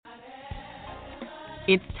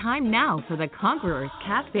It's time now for the Conquerors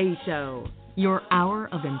Cafe Show, your hour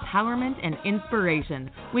of empowerment and inspiration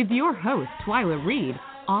with your host, Twyla Reed,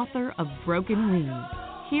 author of Broken Wings.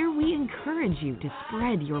 Here we encourage you to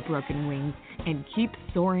spread your broken wings and keep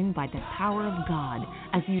soaring by the power of God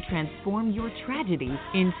as you transform your tragedies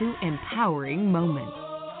into empowering moments.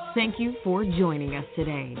 Thank you for joining us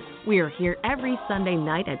today. We are here every Sunday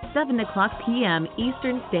night at 7 o'clock p.m.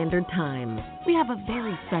 Eastern Standard Time. We have a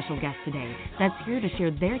very special guest today that's here to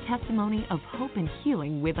share their testimony of hope and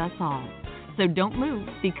healing with us all. So don't move,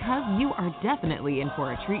 because you are definitely in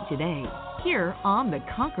for a treat today, here on the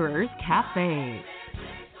Conquerors Cafe.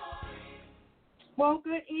 Well,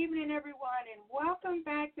 good evening, everyone, and welcome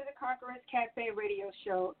back to the Conquerors Cafe radio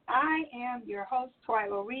show. I am your host,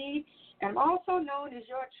 Twyla Reed, and I'm also known as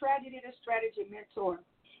your Tragedy to Strategy mentor.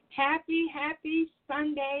 Happy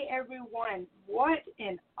Sunday, everyone. What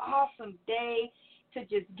an awesome day to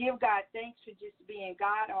just give God thanks for just being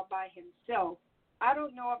God all by himself. I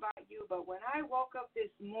don't know about you, but when I woke up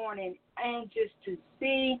this morning and just to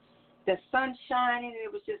see the sun shining,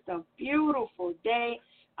 it was just a beautiful day.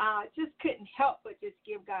 Just couldn't help but just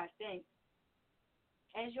give God thanks.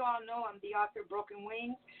 As you all know, I'm the author of Broken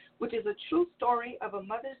Wings, which is a true story of a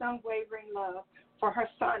mother's unwavering love for her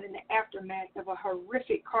son in the aftermath of a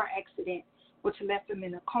horrific car accident, which left him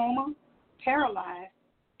in a coma, paralyzed,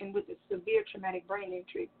 and with a severe traumatic brain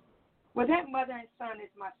injury. Well, that mother and son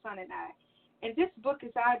is my son and I. And this book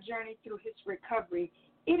is our journey through his recovery.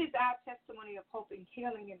 It is our testimony of hope and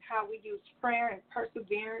healing and how we use prayer and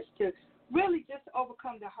perseverance to really just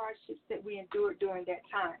overcome the hardships that we endured during that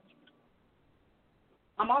time.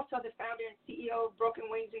 I'm also the founder and CEO of Broken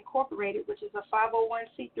Wings Incorporated, which is a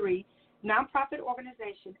 501c3 nonprofit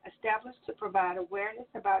organization established to provide awareness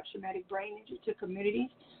about traumatic brain injury to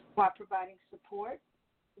communities while providing support,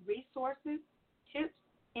 resources, tips,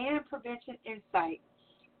 and prevention insight.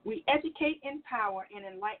 We educate, empower, and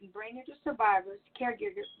enlighten brain injury survivors,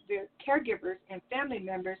 caregivers, and family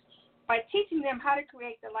members by teaching them how to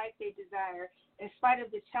create the life they desire in spite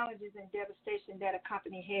of the challenges and devastation that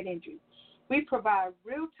accompany head injury. We provide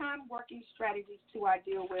real-time working strategies to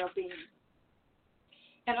ideal well-being.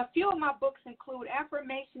 And a few of my books include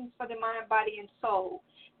Affirmations for the Mind, Body, and Soul.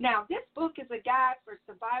 Now, this book is a guide for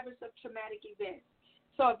survivors of traumatic events.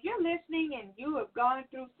 So if you're listening and you have gone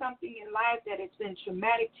through something in life that has been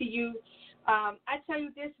traumatic to you, I tell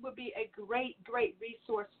you this would be a great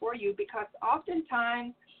resource for you, because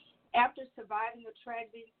oftentimes after surviving a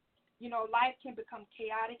tragedy, life can become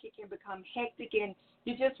chaotic, it can become hectic, and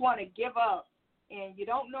you just want to give up, and you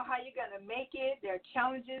don't know how you're going to make it. There are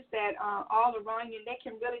challenges that are all around you, and they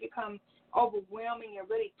can really become overwhelming and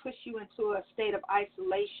really push you into a state of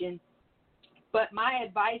isolation. But my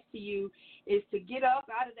advice to you is to get up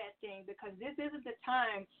out of that thing, because this isn't the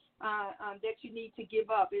time that you need to give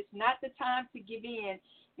up. It's not the time to give in.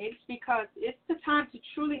 It's because it's the time to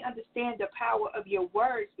truly understand the power of your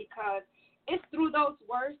words, because it's through those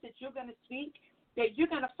words that you're going to speak that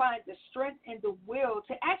you're going to find the strength and the will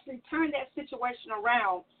to actually turn that situation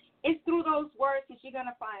around. It's through those words that you're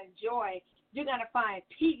going to find joy, you're going to find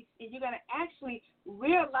peace, and you're going to actually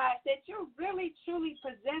realize that you really, truly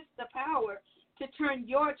possess the power to turn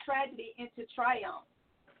your tragedy into triumph.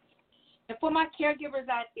 And for my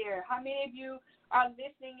caregivers out there, how many of you are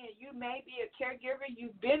listening and you may be a caregiver,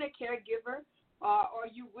 you've been a caregiver, or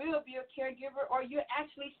you will be a caregiver, or you're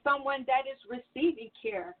actually someone that is receiving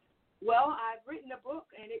care? Well, I've written a book,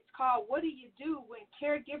 and it's called What Do You Do When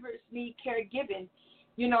Caregivers Need Caregiving?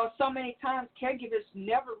 So many times caregivers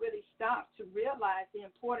never really stop to realize the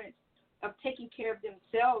importance of taking care of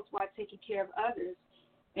themselves while taking care of others.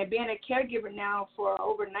 And being a caregiver now for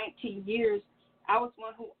over 19 years, I was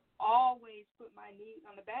one who always put my needs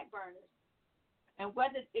on the back burners. And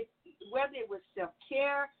whether it was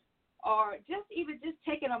self-care or just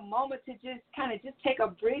taking a moment to just take a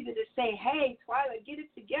breather to say, hey, Twyla, get it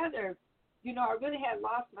together. I really had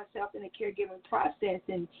lost myself in the caregiving process.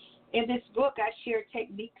 And in this book, I share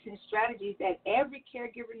techniques and strategies that every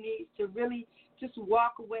caregiver needs to really just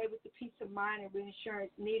walk away with the peace of mind and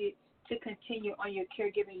reassurance needed to continue on your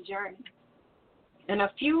caregiving journey. And a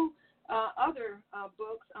few other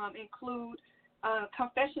books include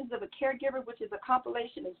Confessions of a Caregiver, which is a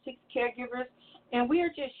compilation of 6 caregivers, and we are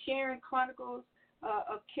just sharing chronicles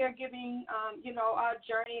of caregiving, our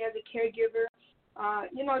journey as a caregiver,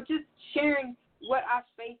 just sharing what our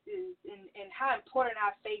faith is and how important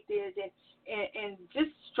our faith is, and just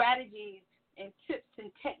strategies and tips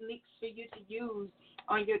and techniques for you to use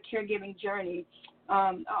on your caregiving journey.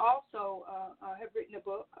 I also have written a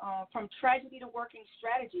book, From Tragedy to Working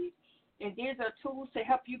Strategies, And these are tools to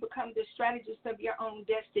help you become the strategist of your own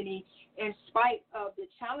destiny in spite of the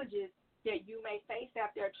challenges that you may face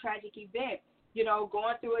after a tragic event. You know,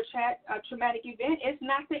 going through a traumatic event is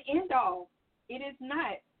not the end all. It is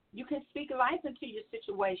not. You can speak life into your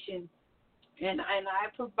situation. And I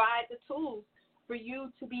provide the tools for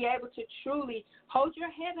you to be able to truly hold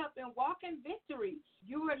your head up and walk in victory.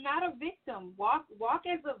 You are not a victim. Walk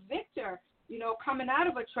as a victor, you know, coming out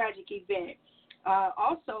of a tragic event.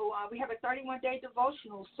 Also, we have a 31-day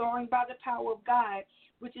devotional, Soaring by the Power of God,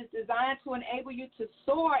 which is designed to enable you to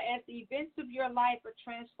soar as the events of your life are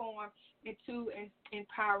transformed into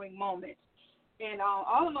empowering moments. And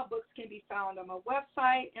all of my books can be found on my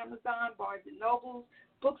website, Amazon, Barnes & Noble,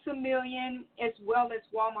 Books A Million, as well as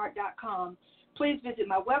Walmart.com. Please visit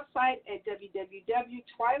my website at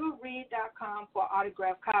www.twylareed.com for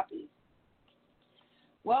autographed copies.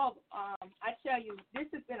 Well, I tell you, this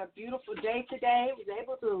has been a beautiful day today. I was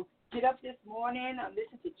able to get up this morning,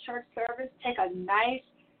 listen to church service, take a nice,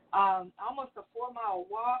 almost a 4-mile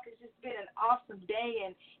walk. It's just been an awesome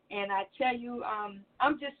day, and I tell you, I'm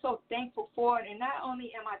just so thankful for it. And not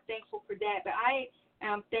only am I thankful for that, but I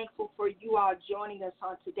am thankful for you all joining us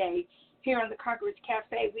on today. Here on the Conquerors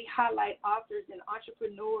Cafe, we highlight authors and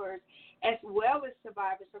entrepreneurs as well as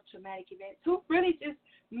survivors of traumatic events who really just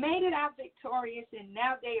made it out victorious, and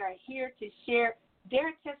now they are here to share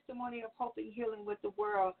their testimony of hope and healing with the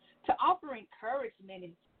world, to offer encouragement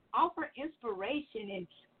and offer inspiration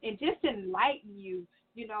and just enlighten you,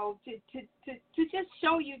 you know, to just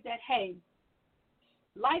show you that, hey,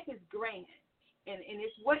 life is grand, and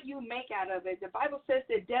it's what you make out of it. The Bible says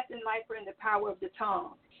that death and life are in the power of the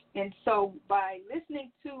tongue. And so by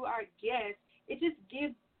listening to our guests, it just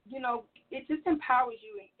gives, you know, it just empowers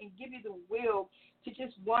you and give you the will to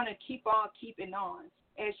just want to keep on keeping on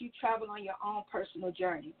as you travel on your own personal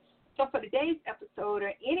journey. So for today's episode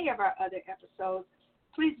or any of our other episodes,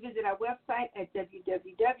 please visit our website at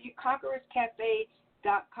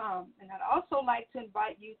www.conquerorscafe.com. And I'd also like to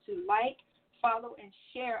invite you to like, follow, and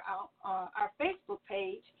share our Facebook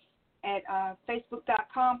page at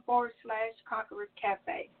facebook.com/Conquerors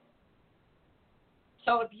Cafe.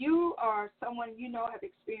 So if you or someone you know have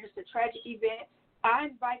experienced a tragic event, I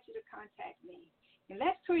invite you to contact me. And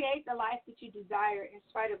let's create the life that you desire in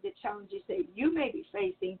spite of the challenges that you may be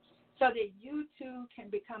facing so that you too can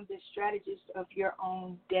become the strategist of your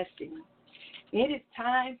own destiny. It is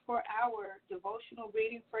time for our devotional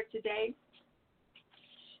reading for today.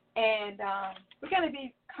 And we're going to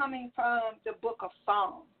be coming from the book of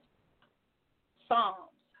Psalms.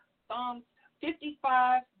 Psalms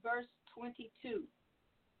 55, verse 22.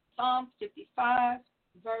 Psalms 55,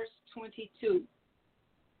 verse 22.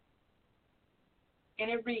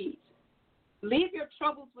 And it reads, "Leave your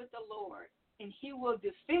troubles with the Lord, and he will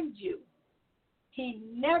defend you. He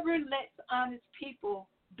never lets honest people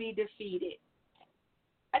be defeated."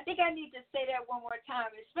 I think I need to say that one more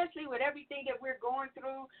time, especially with everything that we're going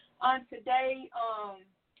through on today.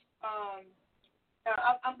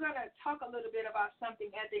 I'm going to talk a little bit about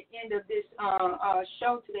something at the end of this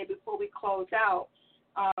show today before we close out.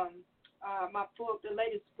 My book, the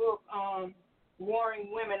latest book,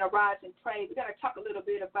 Warring Women, Arise and Pray. We're going to talk a little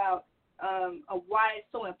bit about why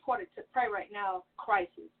it's so important to pray right now,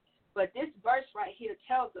 crisis. But this verse right here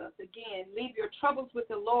tells us, again, leave your troubles with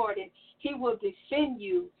the Lord, and he will defend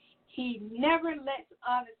you. He never lets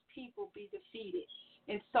honest people be defeated.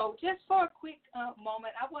 And so just for a quick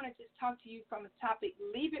moment, I want to just talk to you from the topic,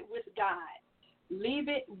 leave it with God. Leave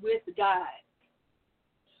it with God.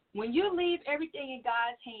 When you leave everything in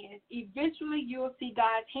God's hands, eventually you'll see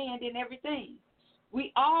God's hand in everything.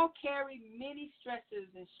 We all carry many stresses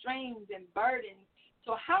and strains and burdens.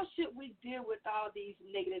 So how should we deal with all these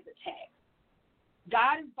negative attacks?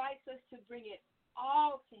 God invites us to bring it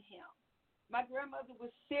all to him. My grandmother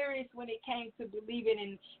was serious when it came to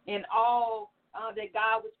believing in all that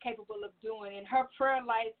God was capable of doing, and her prayer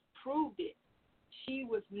life proved it. She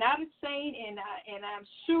was not a saint, and I'm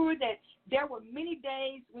sure that there were many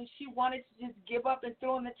days when she wanted to just give up and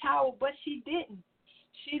throw in the towel, but she didn't.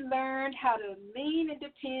 She learned how to lean and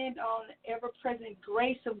depend on the ever-present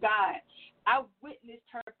grace of God. I witnessed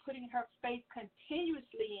her putting her faith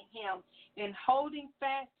continuously in him and holding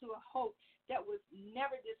fast to a hope that was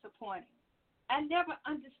never disappointing. I never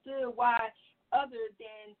understood why, other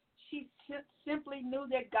than she simply knew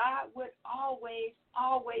that God would always,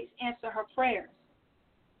 always answer her prayers.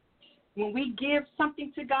 When we give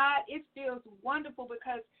something to God, it feels wonderful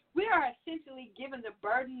because we are essentially giving the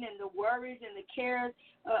burden and the worries and the cares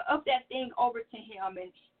of that thing over to him.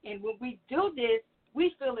 And when we do this, we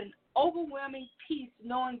feel an overwhelming peace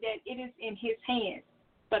knowing that it is in his hands.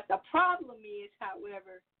 But the problem is,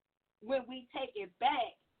 however, when we take it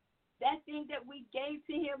back. That thing that we gave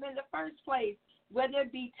to him in the first place, whether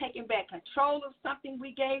it be taking back control of something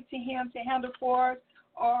we gave to him to handle for us,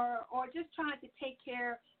 or just trying to take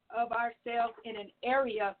care of ourselves in an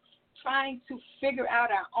area, trying to figure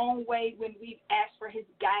out our own way when we've asked for his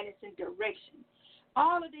guidance and direction.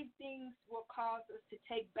 All of these things will cause us to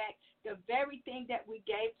take back the very thing that we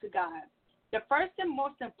gave to God. The first and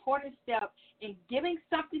most important step in giving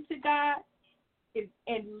something to God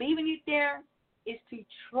and leaving it there is to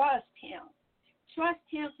trust him. Trust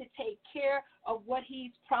him to take care of what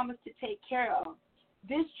he's promised to take care of.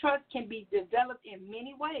 This trust can be developed in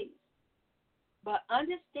many ways, but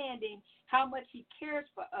understanding how much he cares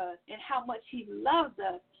for us and how much he loves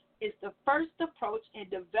us is the first approach in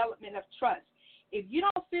development of trust. If you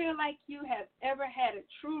don't feel like you have ever had a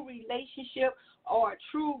true relationship or a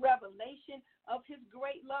true revelation of his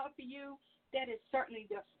great love for you, that is certainly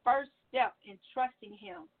the first step in trusting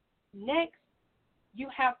him. Next, you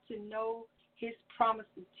have to know his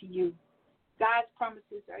promises to you. God's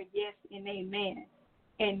promises are yes and amen.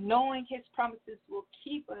 And knowing his promises will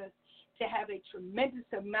keep us to have a tremendous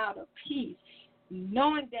amount of peace.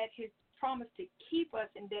 Knowing that his promise to keep us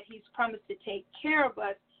and that he's promised to take care of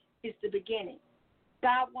us is the beginning.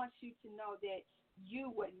 God wants you to know that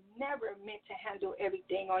you were never meant to handle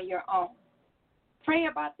everything on your own. Pray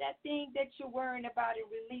about that thing that you're worrying about and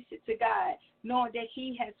release it to God, knowing that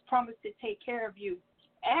he has promised to take care of you.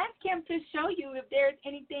 Ask him to show you if there's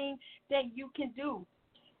anything that you can do,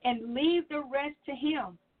 and leave the rest to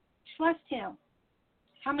him. Trust him.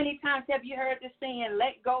 How many times have you heard the saying,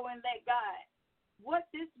 let go and let God? What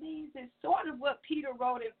this means is sort of what Peter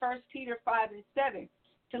wrote in 1 Peter 5 and 7,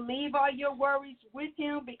 to leave all your worries with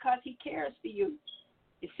him because he cares for you.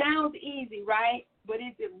 It sounds easy, right? But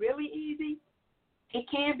is it really easy? It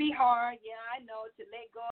can be hard, yeah, I know, to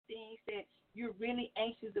let go of things that you're really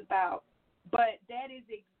anxious about. But that is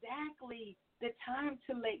exactly the time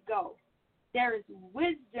to let go. There is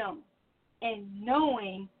wisdom in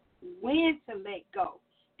knowing when to let go.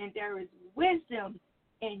 And there is wisdom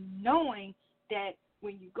in knowing that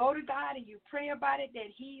when you go to God and you pray about it,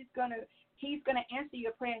 that he's gonna answer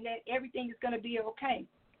your prayer and that everything is gonna be okay.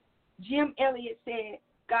 Jim Elliott said,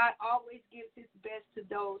 God always gives his best to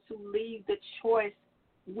those who leave the choice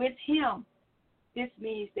with him. This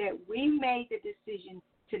means that we made the decision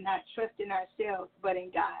to not trust in ourselves but in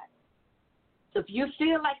God. So if you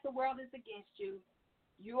feel like the world is against you,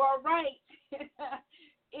 you are right. It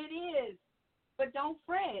is. But don't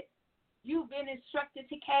fret. You've been instructed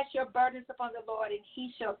to cast your burdens upon the Lord, and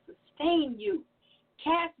he shall sustain you.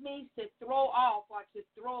 Cast means to throw off or to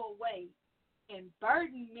throw away. And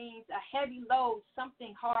burden means a heavy load,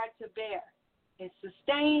 something hard to bear. And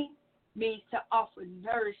sustain means to offer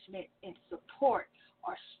nourishment and support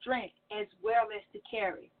or strength as well as to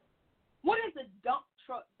carry. What is a dump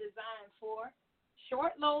truck designed for?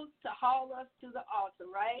 Short loads to haul us to the altar,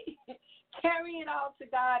 right? Carry it all to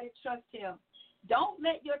God and trust him. Don't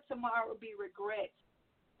let your tomorrow be regrets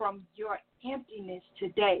from your emptiness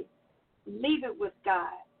today. Leave it with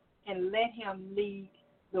God and let him lead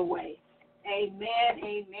the way. Amen,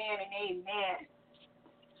 amen, and amen.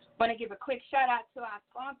 I want to give a quick shout out to our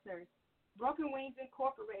sponsors. Broken Wings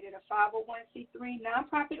Incorporated, a 501c3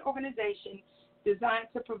 nonprofit organization designed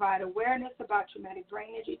to provide awareness about traumatic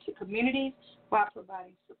brain injury to communities while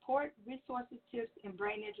providing support, resources, tips, and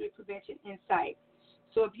brain injury prevention insight.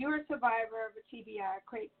 So if you're a survivor of a TBI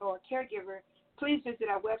or caregiver, please visit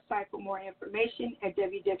our website for more information at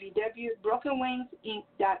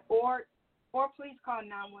www.brokenwingsinc.org or please call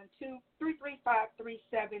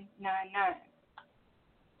 912-335-3799.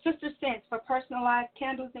 Sister Sense for personalized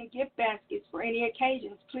candles and gift baskets for any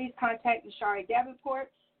occasions, please contact Nashari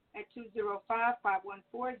Davenport at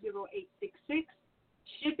 205-514-0866.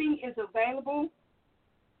 Shipping is available.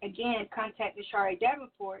 Again, contact Nashari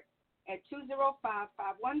Davenport at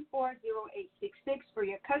 205-514-0866 for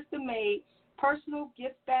your custom-made personal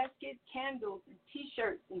gift baskets, candles, and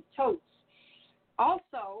T-shirts and totes.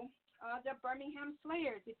 Also, the Birmingham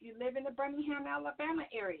Slayers, if you live in the Birmingham, Alabama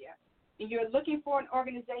area, and you're looking for an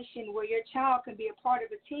organization where your child can be a part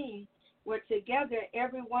of a team where together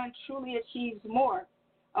everyone truly achieves more,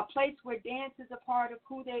 a place where dance is a part of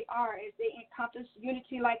who they are as they encompass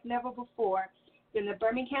unity like never before, then the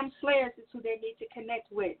Birmingham Slayers is who they need to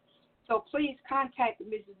connect with. So please contact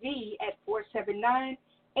Ms. V at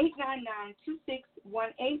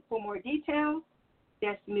 479-899-2618 for more details.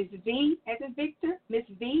 That's Ms. V as in Victor, Ms.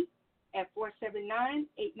 V at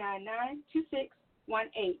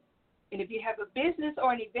 479-899-2618. And if you have a business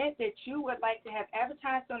or an event that you would like to have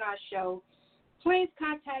advertised on our show, Please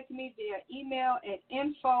contact me via email at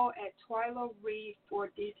info@twylareed for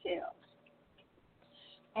details.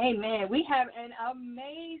 Amen. We have an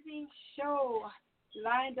amazing show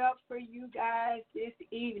lined up for you guys this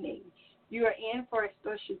evening. You are in for a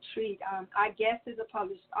special treat. Our guest is a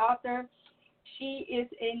published author. She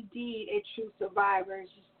is indeed a true survivor.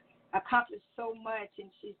 She's accomplished so much,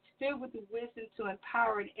 and she's filled with the wisdom to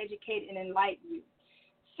empower and educate and enlighten you.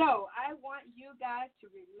 So I want you guys to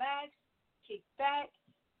relax, kick back,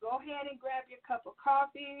 go ahead and grab your cup of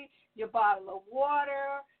coffee, your bottle of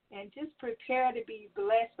water, and just prepare to be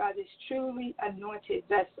blessed by this truly anointed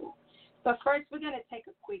vessel. But first, we're going to take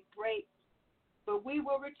a quick break, but we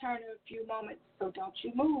will return in a few moments, so don't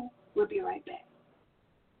you move. We'll be right back.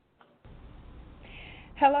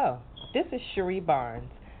 Hello, this is Cherie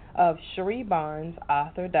Barnes of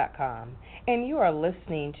CherieBarnesAuthor.com, and you are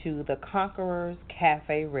listening to the Conquerors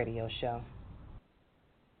Cafe Radio Show.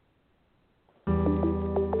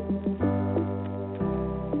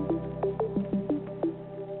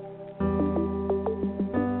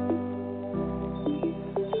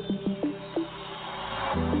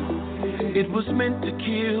 It was meant to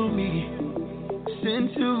kill me,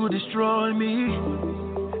 sent to destroy me,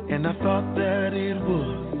 and I thought that it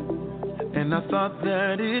would, and I thought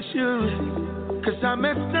that it should, 'cause I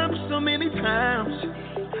messed up so many times.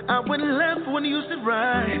 I went left when you said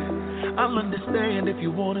right. I'll understand if you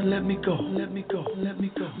wanna let me go, let me go, let me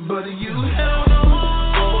go. But you held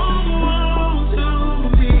on to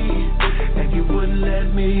me, and you wouldn't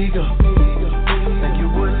let me go, and you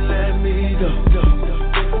wouldn't let me go.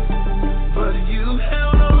 But you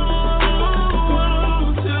held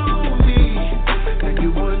on to me, and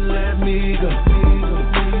you wouldn't let me go,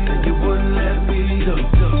 and you wouldn't let me go.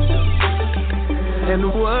 And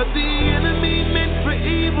what the enemy meant for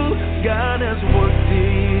evil, God has worked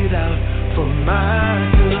it out for my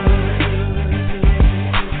good.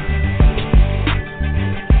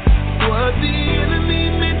 What the enemy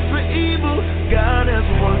meant for evil, God has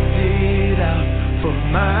worked it out for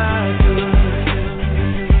my good.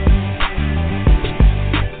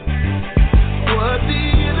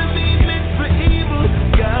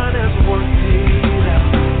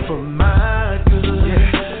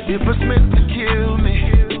 It was meant to kill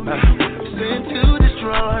me, sent to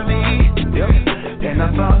destroy me, and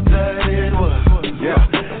I thought that it was,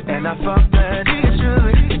 and I thought that it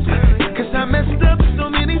should, 'cause I messed up so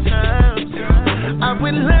many times. I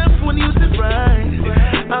went left when you said right.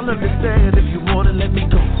 I'll understand if you wanna let me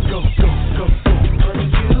go, go, go.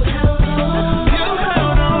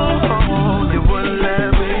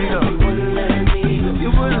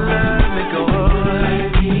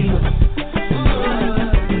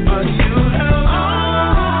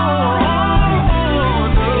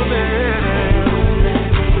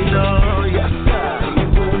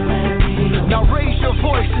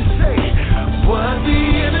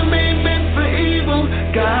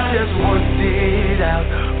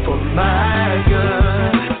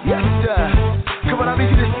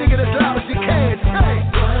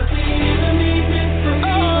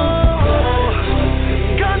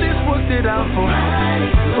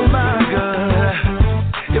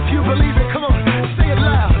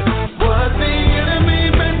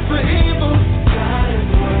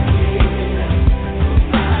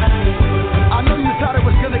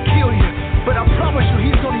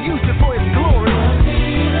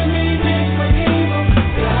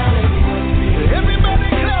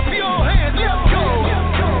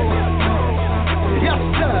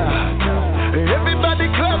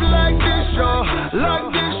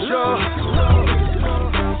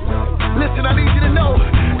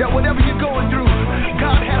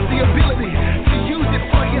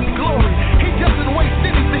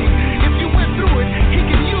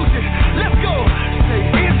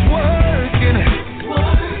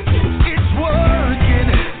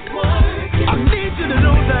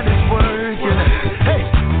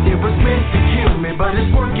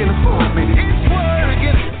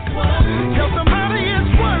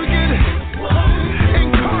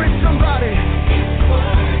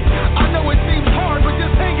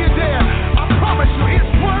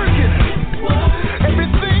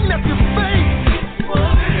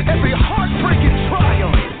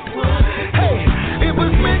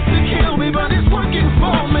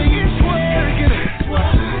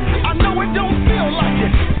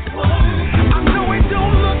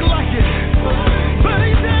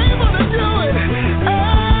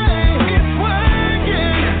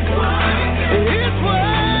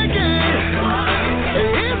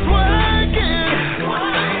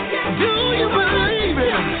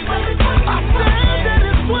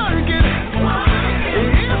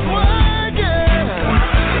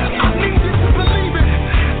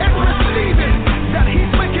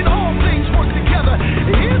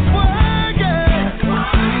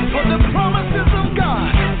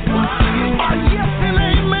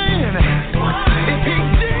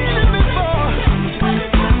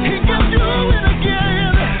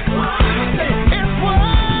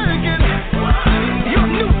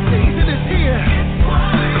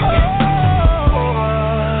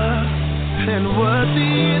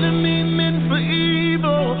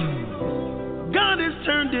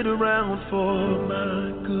 for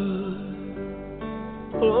my good.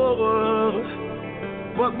 Oh,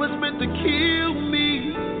 what was meant to kill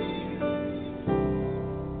me,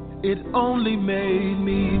 it only made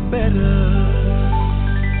me better.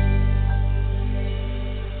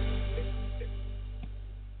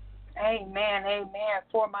 Amen, amen,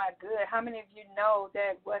 for my good. How many of you know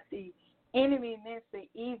that what the enemy meant for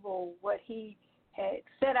evil, what he had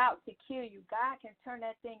set out to kill you, God can turn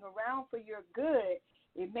that thing around for your good.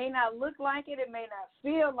 It may not look like it, it may not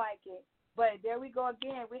feel like it, but there we go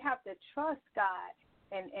again. We have to trust God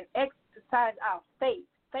and exercise our faith.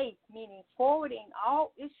 Faith meaning forwarding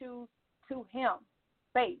all issues to him.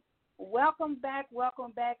 Faith. Welcome back.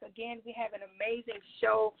 Again, we have an amazing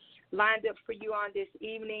show lined up for you on this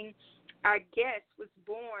evening. Our guest was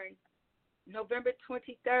born November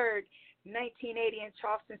 23rd, 1980 in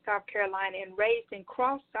Charleston, South Carolina, and raised in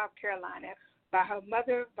Cross, South Carolina by her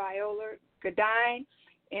mother, Viola Gourdine,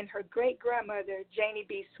 and her great-grandmother, Janie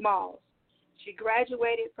B. Smalls. She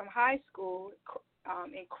graduated from high school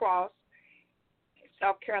in Cross,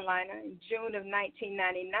 South Carolina in June of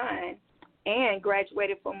 1999 and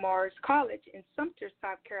graduated from Morris College in Sumter,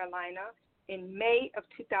 South Carolina in May of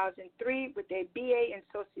 2003 with a BA in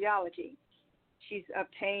sociology. She's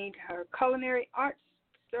obtained her culinary arts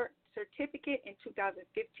certificate in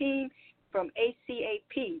 2015 from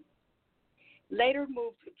ACAP. Later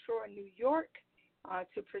moved to Troy, New York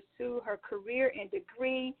to pursue her career and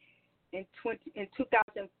degree in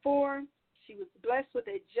 2004. She was blessed with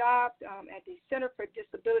a job at the Center for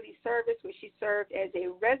Disability Service, where she served as a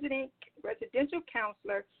residential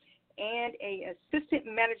counselor and an assistant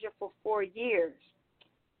manager for 4 years.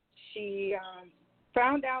 She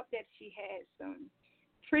found out that she had some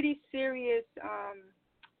pretty serious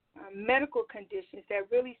medical conditions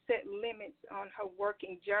that really set limits on her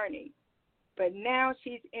working journey. But now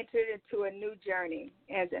she's entered into a new journey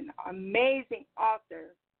as an amazing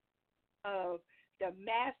author of The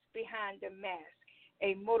Mask Behind the Mask,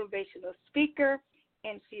 a motivational speaker,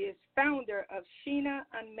 and she is founder of Shana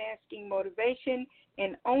Unmasking Motivation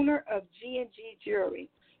and owner of G&G Jewelry.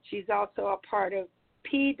 She's also a part of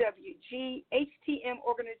PWG HTM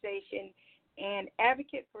organization and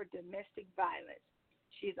advocate for domestic violence.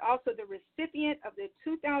 She's also the recipient of the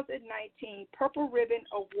 2019 Purple Ribbon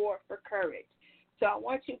Award for Courage. So I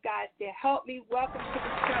want you guys to help me welcome to the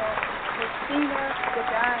show Ms. Shana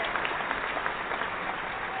Gourdine.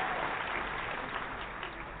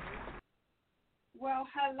 Well,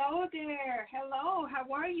 hello there. Hello.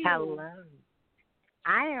 How are you? Hello.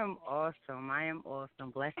 I am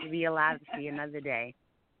awesome. Blessed to be alive to see another day.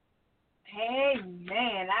 Hey,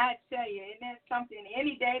 man, I tell you, isn't that something?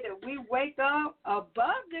 Any day that we wake up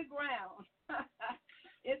above the ground,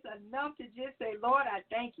 it's enough to just say, Lord, I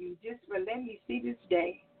thank you just for letting me see this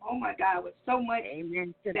day. Oh, my God, with so much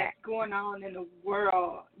that's going on in the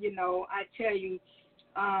world, I tell you,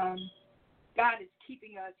 God is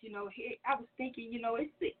keeping us. I was thinking,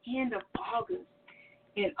 it's the end of August,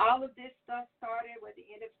 and all of this stuff started at the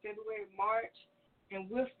end of February, March, and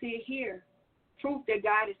we're still here. Proof that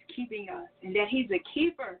God is keeping us and that he's a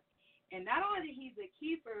keeper. And not only that he's a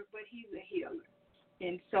keeper, but he's a healer.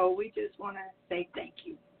 And so we just want to say thank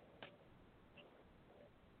you.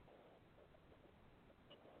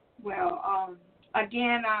 Well,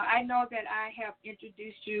 again, I know that I have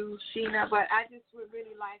introduced you, Shana, but I just would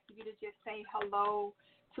really like for you to just say hello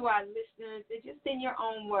to our listeners and just in your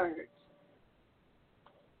own words.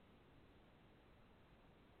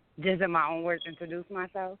 Just in my own words, introduce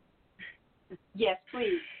myself? Yes,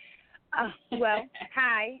 please. Well,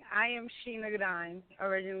 hi, I am Shana Gourdine,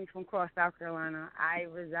 originally from Cross, South Carolina. I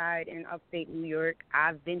reside in upstate New York.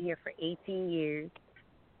 I've been here for 18 years.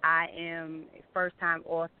 I am a first-time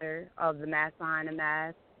author of The Mask Behind the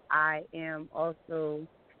Mask. I am also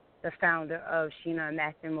the founder of Shana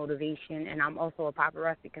Unmasking Motivation, and I'm also a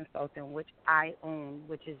paparazzi consultant, which I own,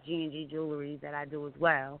 which is G&G Jewelry that I do as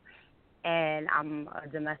well. And I'm a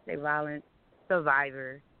domestic violence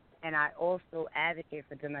survivor. And I also advocate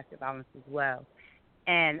for domestic violence as well.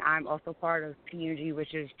 And I'm also part of PNG,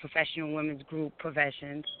 which is Professional Women's Group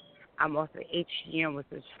Professions. I'm also HGM, which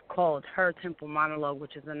is called Her Temple Monologue,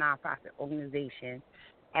 which is a nonprofit organization.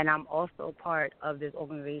 And I'm also part of this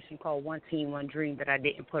organization called One Team, One Dream that I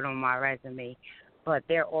didn't put on my resume. But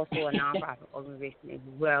they're also a nonprofit organization as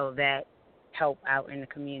well that help out in the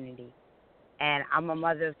community. And I'm a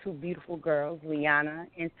mother of two beautiful girls, Liana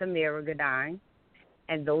and Samira Gourdine.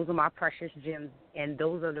 And those are my precious gems, and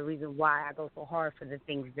those are the reasons why I go so hard for the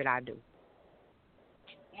things that I do.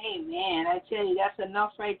 Amen. I tell you, that's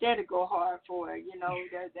enough right there to go hard for.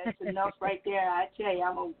 That's enough right there. I tell you,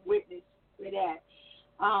 I'm a witness for that.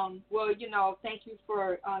 Well, thank you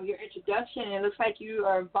for your introduction. It looks like you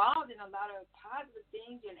are involved in a lot of positive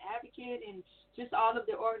things and advocate and just all of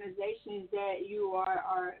the organizations that you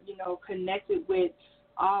are connected with.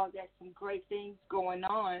 That's some great things going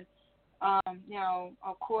on. Now,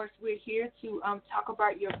 of course, we're here to talk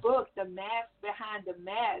about your book, The Mask Behind the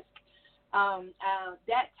Mask.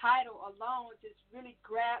 That title alone just really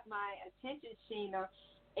grabbed my attention, Sheena.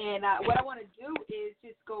 And what I want to do is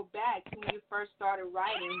just go back to when you first started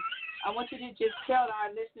writing. I want you to just tell our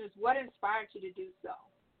listeners what inspired you to do so.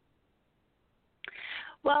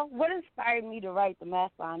 Well, what inspired me to write The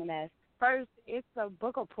Mask Behind the Mask? First, it's a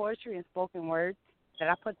book of poetry and spoken words that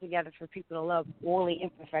I put together for people to love all the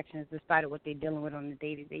imperfections despite of what they're dealing with on a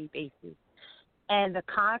day-to-day basis. And the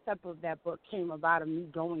concept of that book came about of me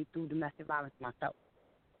going through domestic violence myself.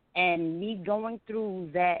 And me going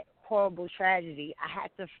through that horrible tragedy, I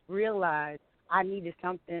had to realize I needed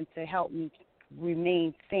something to help me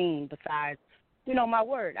remain sane besides, my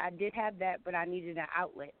word. I did have that, but I needed an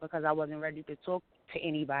outlet because I wasn't ready to talk to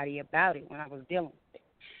anybody about it when I was dealing with it.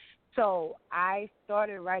 So I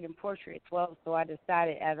started writing poetry at 12, so I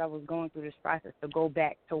decided as I was going through this process to go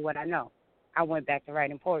back to what I know. I went back to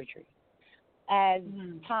writing poetry. As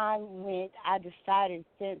time went, I decided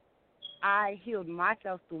since I healed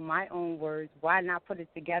myself through my own words, why not put it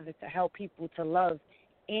together to help people to love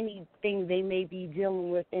anything they may be dealing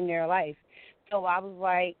with in their life? So I was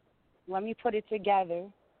like, let me put it together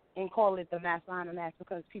and call it The Mask Behind the Mask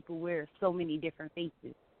because people wear so many different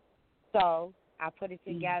faces. So I put it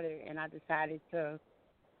together and I decided to,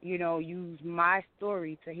 use my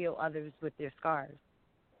story to heal others with their scars.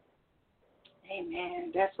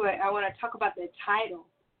 Amen. That's what I want to talk about, the title,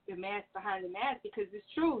 The Mask Behind the Mask, because it's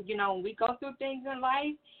true. When we go through things in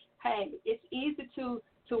life, hey, it's easy to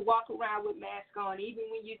walk around with mask on. Even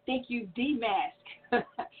when you think you demask,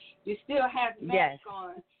 you still have the mask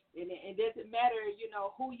on. And it doesn't matter,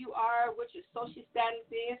 who you are, what your social status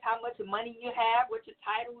is, how much money you have, what your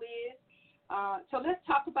title is. So let's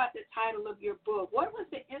talk about the title of your book. What was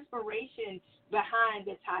the inspiration behind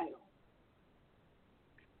the title?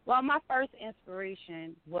 Well, my first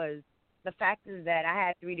inspiration was the fact is that I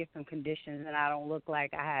had 3 different conditions and I don't look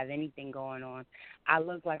like I have anything going on. I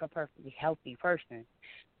look like a perfectly healthy person.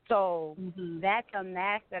 So that's a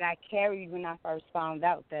mask that I carried when I first found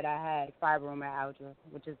out that I had fibromyalgia,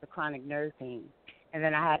 which is the chronic nerve pain. And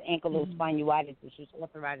then I had ankylosing spondylitis, which is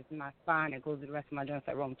arthritis in my spine that goes to the rest of my joints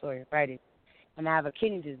like rheumatoid arthritis. And I have a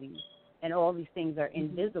kidney disease. And all these things are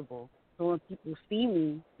invisible. So when people see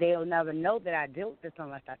me, they'll never know that I dealt with this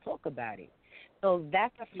unless I talk about it. So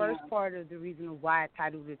that's the first part of the reason why I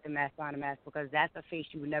titled it The Mask Behind the Mask, because that's a face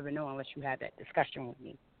you would never know unless you had that discussion with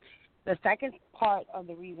me. The second part of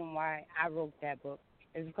the reason why I wrote that book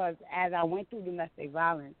is because as I went through domestic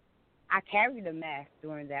violence, I carried a mask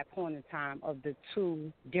during that point in time of the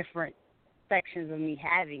 2 different sections of me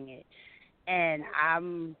having it. And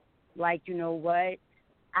I'm like, you know what?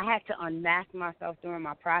 I had to unmask myself during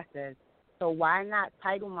my process. So why not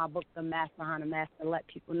title my book The Mask Behind the Mask to let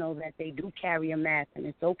people know that they do carry a mask and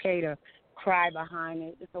it's okay to cry behind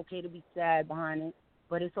it. It's okay to be sad behind it.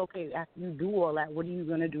 But it's okay after you do all that, what are you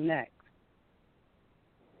going to do next?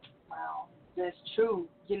 Wow, that's true.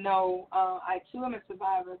 I too am a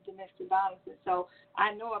survivor of domestic violence, and so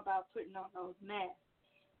I know about putting on those masks,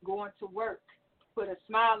 going to work, put a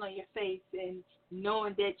smile on your face, and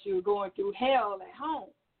knowing that you're going through hell at home,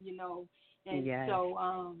 And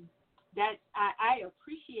so that I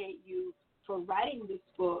appreciate you for writing this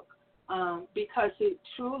book because it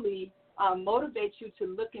truly motivates you to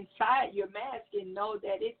look inside your mask and know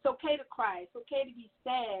that it's okay to cry, it's okay to be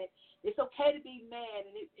sad, it's okay to be mad,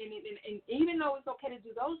 and even though it's okay to do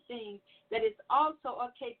those things, that it's also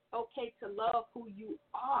okay to love who you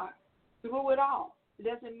are through it all. It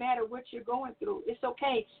doesn't matter what you're going through. It's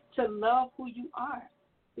okay to love who you are,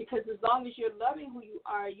 because as long as you're loving who you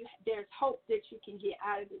are, there's hope that you can get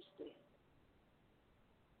out of this thing.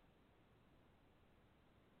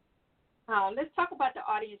 Let's talk about the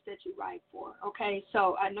audience that you write for. Okay,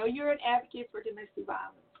 so I know you're an advocate for domestic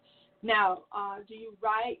violence. Now, do you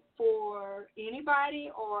write for anybody,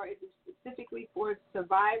 or is it specifically for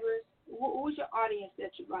survivors? Who's your audience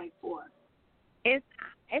that you write for? It's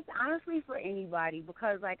honestly for anybody,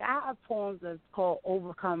 because I have poems that's called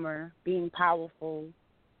Overcomer, Being Powerful,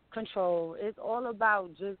 Control. It's all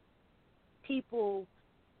about just people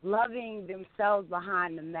loving themselves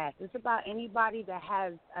behind the mask. It's about anybody that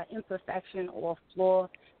has an imperfection or flaw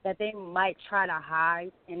that they might try to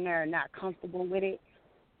hide and they're not comfortable with it.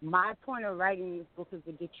 My point of writing this book is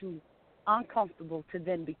to get you uncomfortable to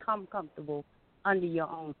then become comfortable under your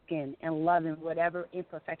own skin and loving whatever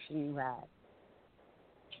imperfection you have.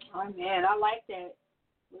 Oh, man, I like that.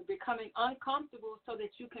 We're becoming uncomfortable so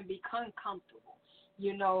that you can become comfortable.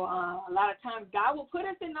 You know, a lot of times God will put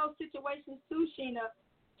us in those situations too, Sheena,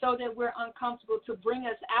 so that we're uncomfortable, to bring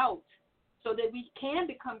us out, so that we can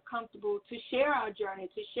become comfortable to share our journey,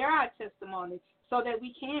 to share our testimony, so that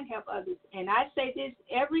we can help others. And I say this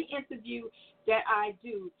every interview that I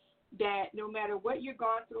do, that no matter what you're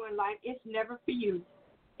going through in life, it's never for you.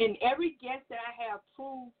 And every guest that I have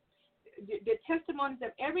proves, the testimonies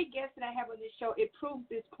of every guest that I have on this show, it proves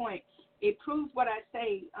this point. It proves what I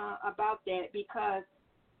say about that, because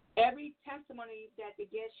every testimony that the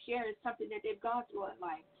guest shares is something that they've gone through in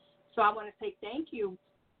life. So I want to say thank you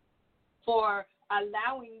for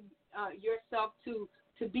allowing yourself to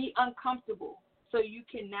be uncomfortable, so you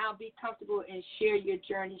can now be comfortable and share your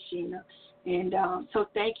journey, Sheena. And so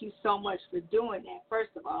thank you so much for doing that,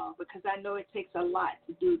 first of all, because I know it takes a lot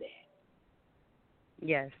to do that.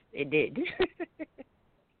 Yes, it did.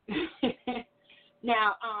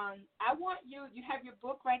 Now, I want you have your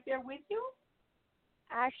book right there with you?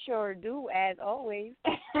 I sure do, as always.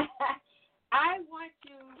 I want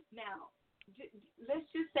you, now, let's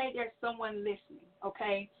just say there's someone listening,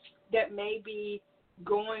 okay, that may be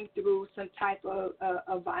going through some type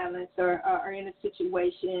of violence or in a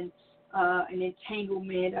situation, an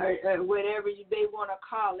entanglement or whatever they want to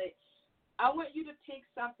call it. I want you to pick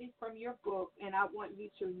something from your book, and I want you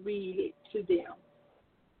to read it to them.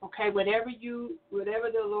 Okay, whatever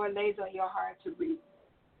the Lord lays on your heart to read.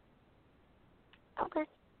 Okay.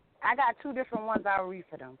 I got two different ones I'll read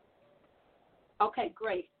for them. Okay,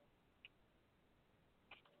 great.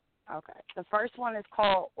 Okay. The first one is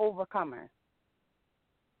called Overcomer.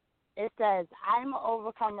 It says, I'm an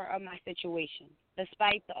overcomer of my situation,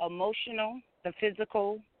 despite the emotional, the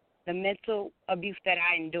physical, the mental abuse that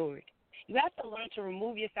I endured. You have to learn to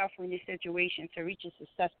remove yourself from your situation to reach a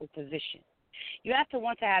successful position. You have to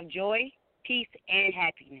want to have joy, peace, and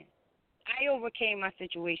happiness. I overcame my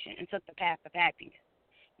situation and took the path of happiness.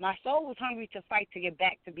 My soul was hungry to fight to get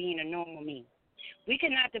back to being a normal me. We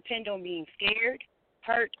cannot depend on being scared,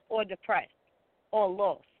 hurt, or depressed, or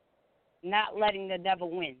lost, not letting the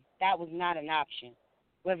devil win. That was not an option.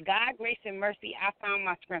 With God, grace, and mercy, I found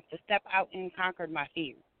my strength to step out and conquer my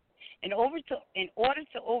fears. In order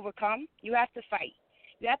to overcome, you have to fight.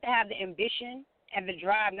 You have to have the ambition and the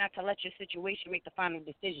drive not to let your situation make the final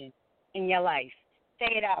decision in your life.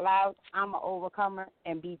 Say it out loud, I'm an overcomer,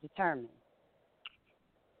 and be determined.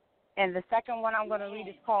 And the second one I'm going to read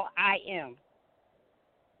is called I Am.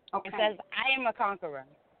 Okay. It says, I am a conqueror.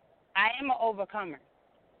 I am an overcomer.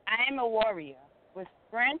 I am a warrior. With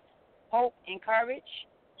strength, hope, and courage,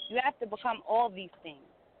 you have to become all these things.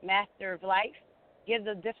 Master of life, give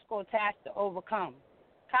the difficult task to overcome.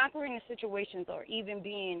 Conquering the situations or even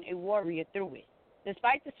being a warrior through it.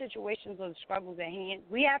 Despite the situations or the struggles at hand,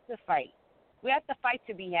 we have to fight. We have to fight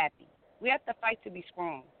to be happy. We have to fight to be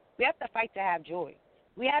strong. We have to fight to have joy.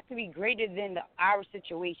 We have to be greater than our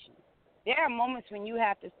situation. There are moments when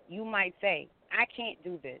you might say, I can't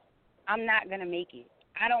do this. I'm not going to make it.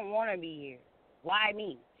 I don't want to be here. Why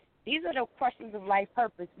me? These are the questions of life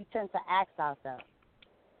purpose we tend to ask ourselves.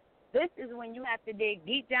 This is when you have to dig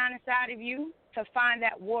deep down inside of you to find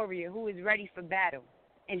that warrior who is ready for battle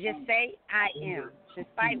and just say, I am.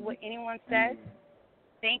 Despite what anyone says,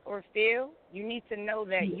 think, or feel, you need to know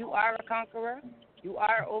that you are a conqueror, you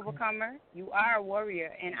are an overcomer, you are a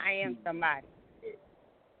warrior, and I am somebody.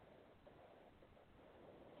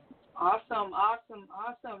 Awesome.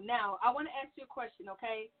 Now, I want to ask you a question,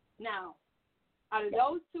 okay? Now, out of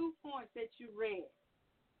those 2 points that you read,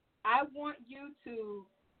 I want you to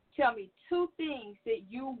tell me 2 things that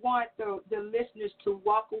you want the listeners to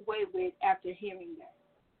walk away with after hearing that.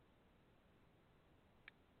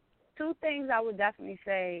 2 things I would definitely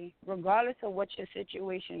say, regardless of what your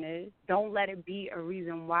situation is, don't let it be a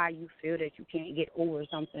reason why you feel that you can't get over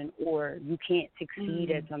something or you can't succeed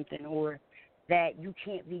at something or that you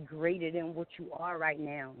can't be greater than what you are right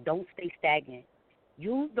now. Don't stay stagnant.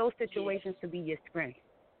 Use those situations to be your strength.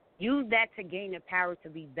 Use that to gain the power to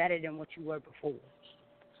be better than what you were before.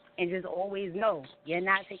 And just always know you're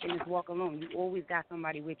not taking this walk alone. You always got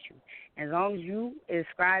somebody with you. As long as you is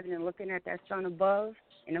scribing and looking at that sun above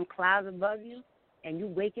and them clouds above you and you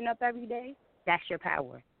waking up every day, that's your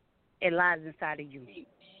power. It lies inside of you.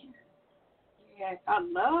 Yes, I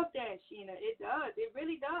love that, Sheena. It does. It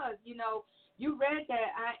really does. You know, you read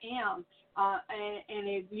that I am. And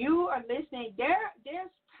if you are listening,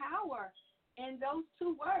 there's power in those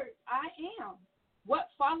 2 words, I am. What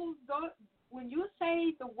follows when you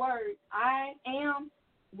say the word I am,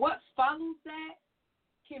 what follows that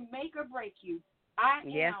can make or break you. I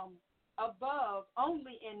am above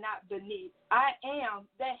only and not beneath. I am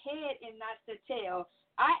the head and not the tail.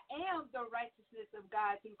 I am the righteousness of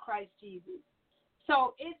God through Christ Jesus.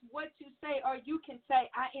 So it's what you say, or you can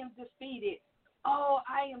say, I am defeated. Oh,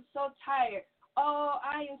 I am so tired. Oh,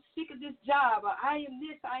 I am sick of this job. Or I am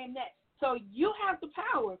this, I am that. So you have the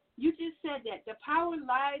power. You just said that. The power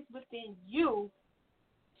lies within you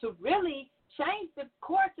to really change the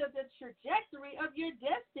course of the trajectory of your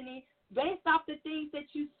destiny based off the things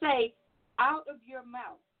that you say out of your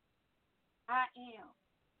mouth. I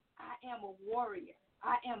am a warrior.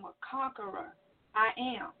 I am a conqueror. I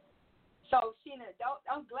am. So, Sheena,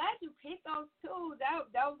 I'm glad you picked those two.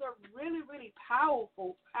 Those are really, really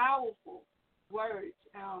powerful words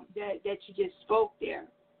that you just spoke there.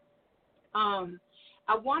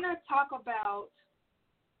 I want to talk about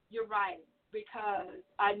your writing because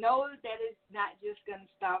I know that it's not just going to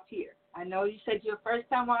stop here. I know you said you're a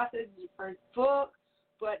first-time author, your first book,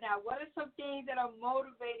 but now what are some things that are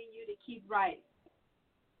motivating you to keep writing?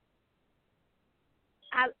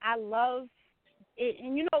 I love it,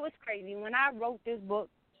 and you know what's crazy? When I wrote this book,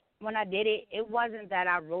 when I did it, it wasn't that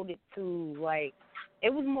I wrote it to, like,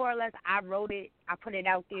 it was more or less I wrote it, I put it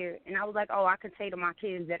out there, and I was like, oh, I could say to my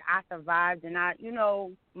kids that I survived and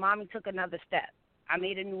Mommy took another step. I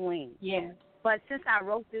made a new lane. Yeah. But since I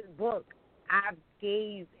wrote this book, I've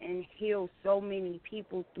gave and healed so many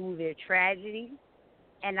people through their tragedy,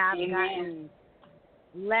 and I've gotten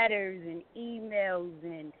letters and emails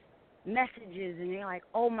and messages, and they're like,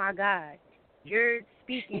 oh, my God, you're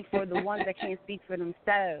speaking for the ones that can't speak for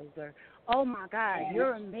themselves, or, oh, my God,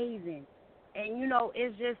 you're amazing. And,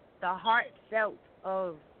 it's just the heartfelt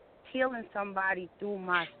of healing somebody through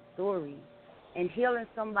my story and healing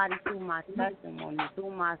somebody through my testimony,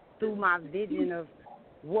 through my vision of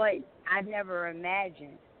what I never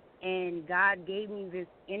imagined. And God gave me this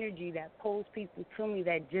energy that pulls people to me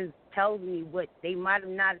that just tells me what they might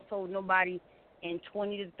have not told nobody in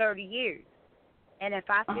 20 to 30 years. And if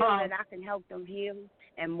I feel that I can help them heal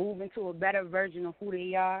and move into a better version of who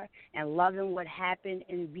they are and loving what happened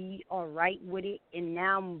and be all right with it and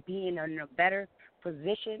now being in a better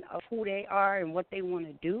position of who they are and what they want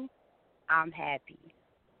to do, I'm happy.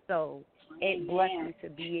 So it blessed me to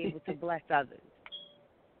be able to bless others.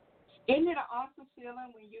 Isn't it an awesome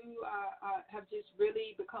feeling when you have just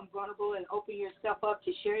really become vulnerable and open yourself up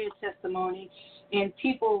to share your testimony and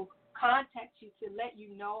people contact you to let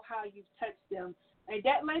you know how you've touched them? And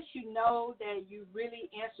that lets you know that you really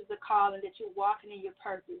answered the call and that you're walking in your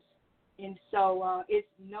purpose. And so it's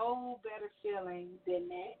no better feeling than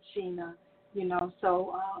that, Sheena.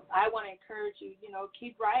 So I want to encourage you,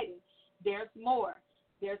 keep writing. There's more.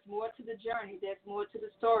 There's more to the journey. There's more to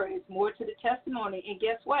the story. There's more to the testimony. And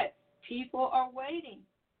guess what? People are waiting.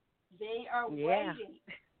 They are waiting.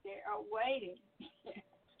 They are waiting.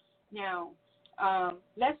 Now,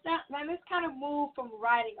 let's kind of move from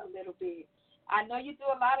writing a little bit. I know you do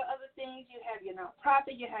a lot of other things. You have your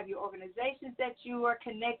nonprofit. You have your organizations that you are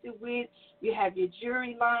connected with. You have your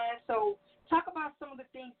jury line. So talk about some of the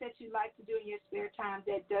things that you like to do in your spare time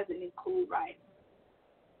that doesn't include writing.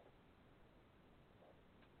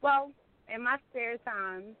 Well, in my spare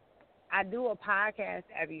time, I do a podcast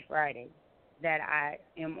every Friday that I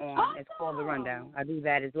am on. Oh. It's called The Rundown. I do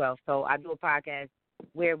that as well. So I do a podcast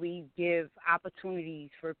where we give opportunities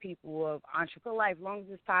for people of entrepreneur life, as long as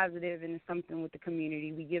it's positive and it's something with the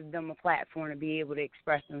community. We give them a platform to be able to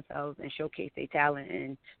express themselves and showcase their talent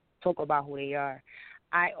and talk about who they are.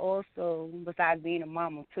 I also, besides being a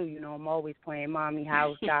mama too, I'm always playing mommy,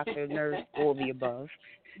 house, doctor, nurse, all the above.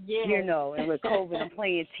 Yes. And with COVID, I'm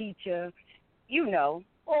playing teacher,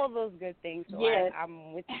 all those good things. So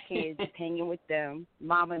I'm with the kids, hanging with them,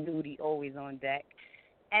 mama duty always on deck.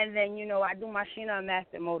 And then, I do my Sheena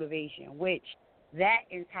Master Motivation, which that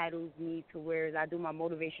entitles me to where I do my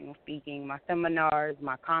motivational speaking, my seminars,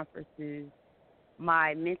 my conferences,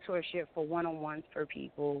 my mentorship for one-on-ones for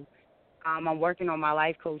people. I'm working on my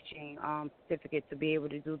life coaching certificate to be able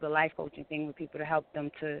to do the life coaching thing with people to help them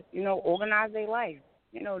to, organize their life.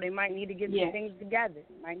 They might need to get some things together.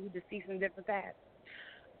 Might need to see some different paths.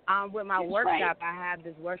 With my workshop, I have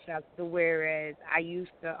this workshop to whereas I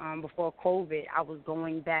used to, before COVID, I was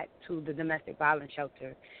going back to the domestic violence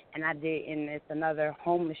shelter, and it's another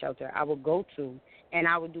homeless shelter I would go to, and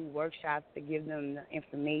I would do workshops to give them the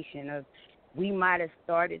information of we might have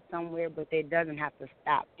started somewhere, but it doesn't have to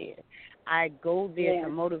stop there. I go there to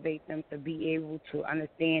motivate them to be able to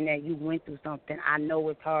understand that you went through something. I know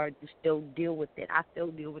it's hard to still deal with it. I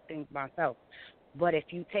still deal with things myself. But if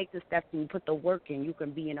you take the steps and you put the work in, you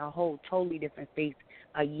can be in a whole totally different space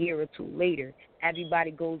a year or two later.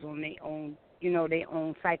 Everybody goes on their own their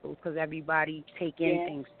own cycles because everybody take in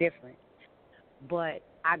things different. But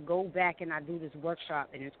I go back and I do this workshop,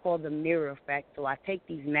 and it's called the mirror effect. So I take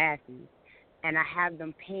these masses, and I have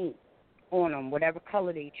them paint on them whatever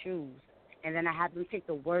color they choose, and then I have them take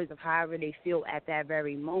the words of however they feel at that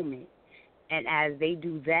very moment. And as they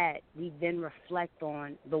do that, we then reflect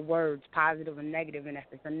on the words, positive and negative. And if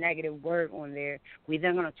it's a negative word on there, we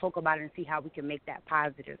then going to talk about it and see how we can make that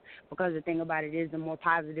positive. Because the thing about it is the more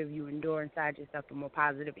positive you endure inside yourself, the more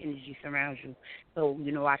positive energy surrounds you. So,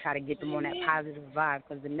 I try to get them on that positive vibe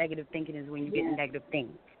because the negative thinking is when you get negative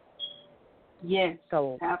things. Yes.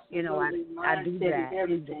 So, absolutely. I do that.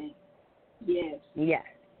 Everything. Yes. Yes.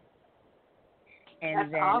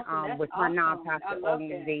 And That's awesome. With my nonprofit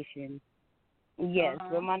organization. Yes,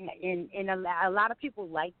 and a lot of people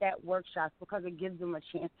like that workshop because it gives them a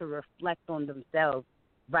chance to reflect on themselves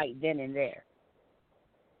right then and there.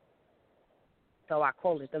 So I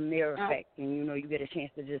call it the mirror effect, and you get a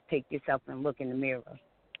chance to just take yourself and look in the mirror.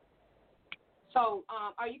 So,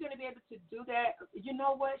 are you going to be able to do that? You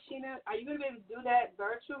know what, Sheena? Are you going to be able to do that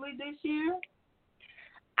virtually this year?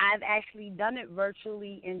 I've actually done it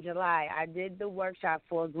virtually in July. I did the workshop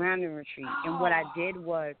for a grounding retreat, and what I did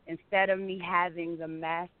was instead of me having the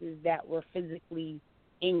masses that were physically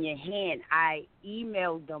in your hand, I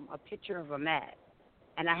emailed them a picture of a mask,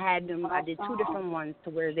 and I had them. I did 2 different ones to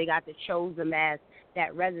where they got to choose a mask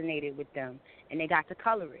that resonated with them, and they got to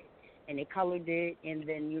color it, and they colored it, and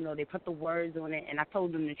then they put the words on it, and I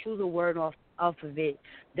told them to choose a word off of it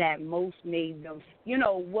that most made them,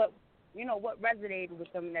 what resonated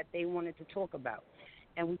with them that they wanted to talk about.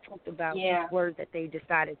 And we talked about each word that they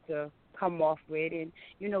decided to come off with and,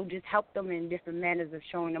 just help them in different manners of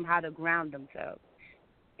showing them how to ground themselves.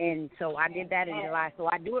 And so I did that in July. So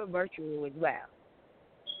I do it virtual as well.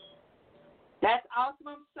 That's awesome.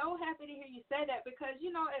 I'm so happy to hear you say that because,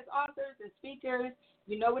 as authors and speakers,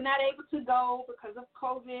 we're not able to go because of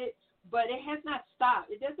COVID. But it has not stopped.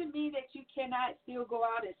 It doesn't mean that you cannot still go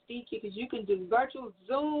out and speak because you can do virtual.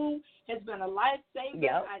 Zoom has been a lifesaver.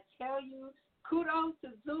 Yep. I tell you, kudos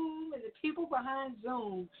to Zoom and the people behind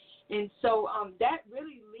Zoom. And so that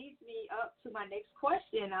really leads me up to my next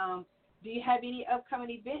question. Do you have any upcoming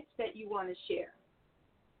events that you want to share?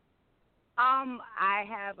 I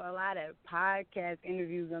have a lot of podcast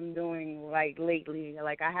interviews I'm doing lately.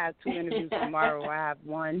 I have 2 interviews tomorrow. I have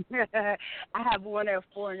one. I have one at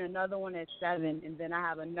 4 and another one at 7, and then I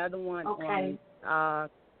have another one on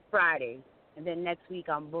Friday. And then next week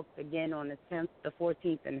I'm booked again on the 10th, the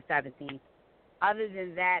 14th, and the 17th. Other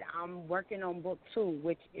than that, I'm working on book 2,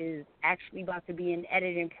 which is actually about to be an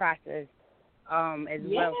editing process as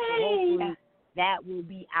well. So hopefully that will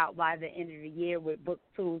be out by the end of the year with book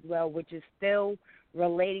 2 as well, which is still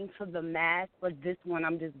relating to the math, but this one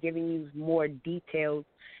I'm just giving you more details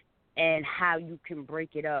and how you can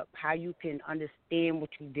break it up, how you can understand what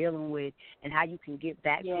you're dealing with, and how you can get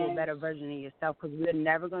back to a better version of yourself, because we're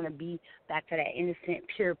never going to be back to that innocent,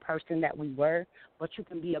 pure person that we were, but you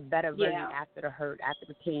can be a better version after the hurt, after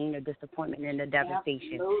the pain, the disappointment, and the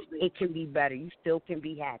devastation. Absolutely. It can be better. You still can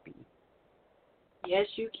be happy. Yes,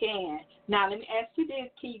 you can. Now, let me ask you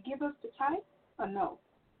this. Can you give us the type or no?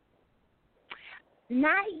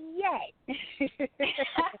 Not yet.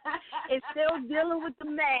 It's still dealing with the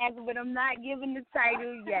math, but I'm not giving the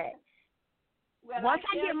title yet. Well, once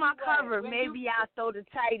I get my cover, maybe I'll throw the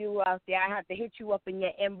title out there. I have to hit you up in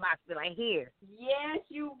your inbox, be like, here. Yes,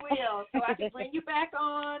 you will. So I can bring you back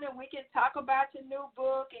on, and we can talk about your new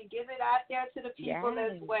book and give it out there to the people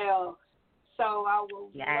as well. So I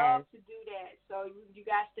would love to do that. So you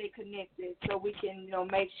guys stay connected so we can,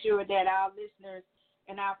 make sure that our listeners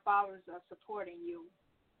and our followers are supporting you.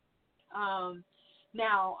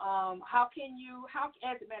 Now, how,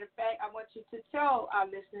 as a matter of fact, I want you to tell our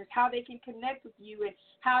listeners how they can connect with you and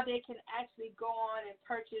how they can actually go on and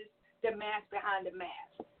purchase the Mask Behind the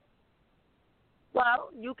Mask. Well,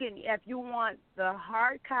 you can, if you want the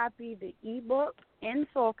hard copy, the ebook, and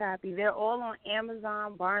soft copy, they're all on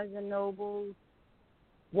Amazon, Barnes & Noble,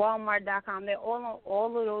 Walmart.com. They're all on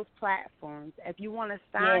all of those platforms. If you want a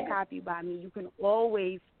signed copy by me, you can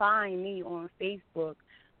always find me on Facebook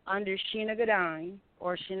under Shana Gourdine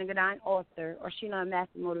or Shana Gourdine Author or Shana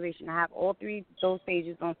Master Motivation. I have all 3 of those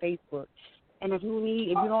pages on Facebook. And if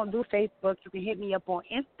you don't do Facebook, you can hit me up on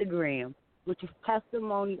Instagram, which is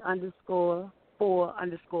testimony_for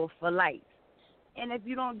life. And if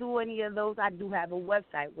you don't do any of those, I do have a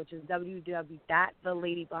website, which is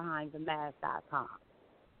www.theladybehindthemask.com.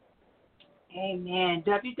 Amen.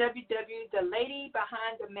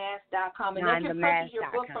 www.theladybehindthemask.com. And they can purchase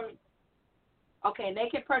your book from. Okay, and they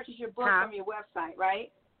can purchase your book from your website,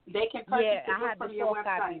 right? They can purchase the book from your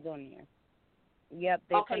website. Copies on there. Yep,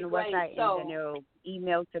 they're Okay, from the great. website, So, and then they'll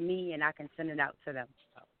email to me, and I can send it out to them.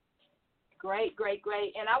 So. Great.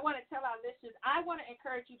 And I want to tell our listeners, I want to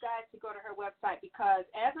encourage you guys to go to her website because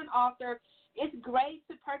as an author, it's great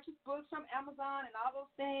to purchase books from Amazon and all those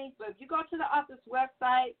things, but if you go to the author's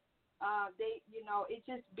website, it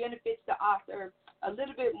just benefits the author a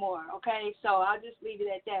little bit more, okay? So I'll just leave it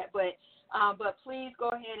at that. But please go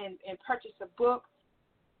ahead and purchase a book.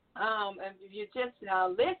 If you're just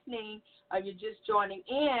listening or you're just joining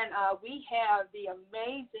in, we have the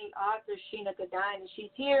amazing author Shana Gourdine, and she's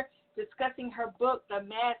here discussing her book, The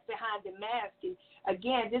Mask Behind the Mask. And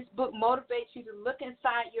again, this book motivates you to look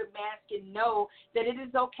inside your mask and know that it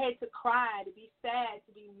is okay to cry, to be sad,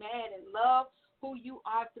 to be mad, and love who you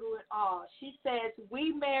are through it all. She says,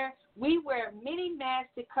 we wear many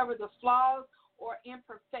masks to cover the flaws or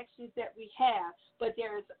imperfections that we have, but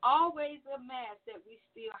there is always a mask that we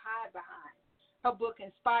still hide behind. Her book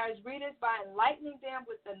inspires readers by enlightening them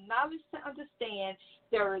with the knowledge to understand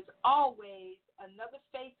there is always another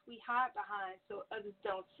face we hide behind so others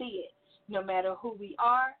don't see it, no matter who we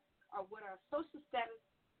are or what our social status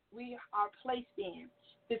we are placed in.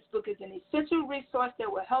 This book is an essential resource that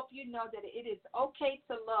will help you know that it is okay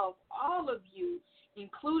to love all of you,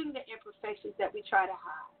 including the imperfections that we try to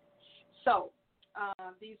hide. So,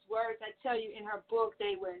 these words I tell you in her book,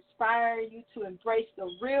 they will inspire you to embrace the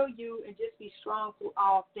real you and just be strong through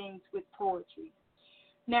all things with poetry.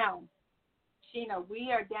 Now, Shana,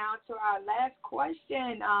 we are down to our last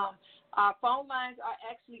question. Our phone lines are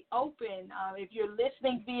actually open. If you're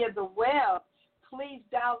listening via the web, please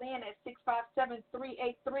dial in at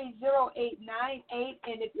 657-383-0898.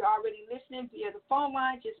 And if you're already listening via the phone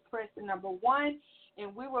line, just press the number 1.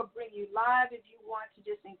 And we will bring you live. If you want to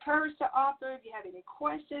just encourage the author, if you have any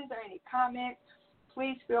questions or any comments,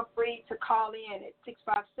 please feel free to call in at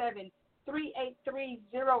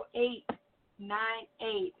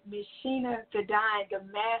 657-383-0898. Ms. Shana Gourdine, The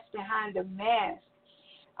Mask Behind the Mask.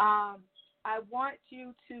 I want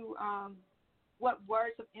you to, what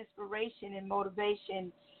words of inspiration and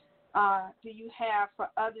motivation do you have for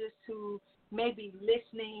others who may be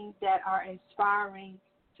listening that are inspiring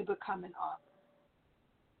to become an author?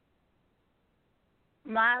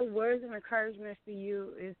 My words of encouragement for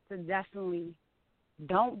you is to definitely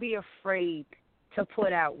don't be afraid to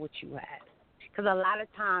put out what you have. Because a lot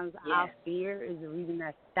of times our fear is the reason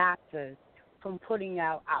that stops us from putting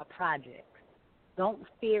out our projects. Don't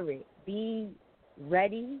fear it. Be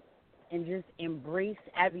ready and just embrace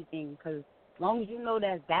everything. Because as long as you know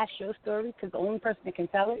that that's your story, because the only person that can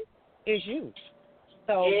tell it is you.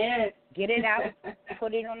 So get it out,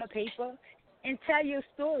 put it on the paper, and tell your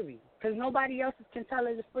story. Because nobody else can tell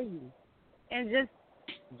it for you. And just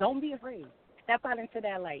don't be afraid. Step out into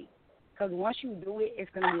that light. Because once you do it, it's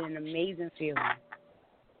going to be an amazing feeling.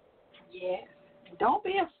 Yes. Don't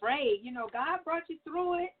be afraid. You know, God brought you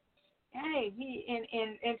through it. Hey,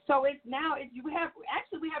 and so it's now we have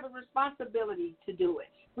a responsibility to do it.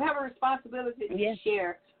 We have a responsibility to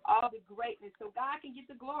share all the greatness so God can get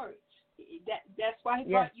the glory. That's why He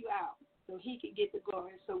brought you out, so He can get the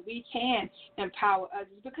glory, so we can empower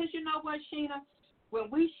others. Because you know what, Shana, when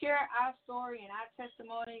we share our story and our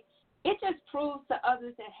testimony, it just proves to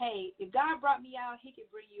others that, hey, if God brought me out, He can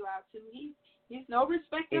bring you out too. He's no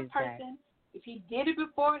respected person. If He did it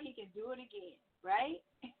before, He can do it again, right?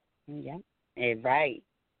 Yeah, right.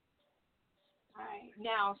 All right.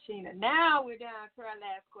 Now, Shana, now we're down to our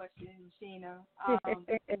last question, Shana.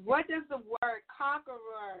 What does the word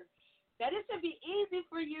conqueror, that it should be easy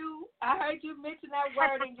for you. I heard you mention that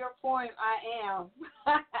word in your poem, I Am.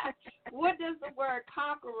 What does the word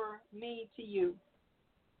conqueror mean to you?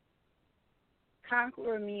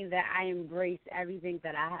 Conqueror means that I embrace everything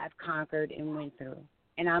that I have conquered and went through.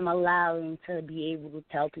 And I'm allowing to be able to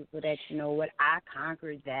tell people that, you know what, I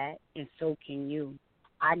conquered that, and so can you.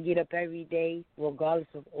 I get up every day,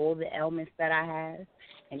 regardless of all the ailments that I have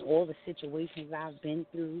and all the situations I've been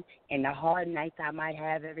through and the hard nights I might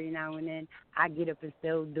have every now and then. I get up and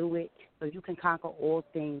still do it. So you can conquer all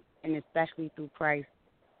things, and especially through Christ,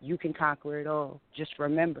 you can conquer it all. Just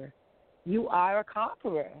remember, you are a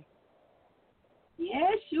conqueror.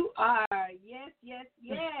 Yes, you are. Yes.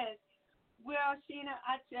 Well, Shana,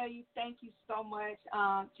 I tell you, thank you so much.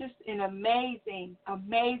 Just an amazing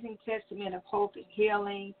testament of hope and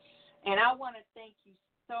healing. And I want to thank you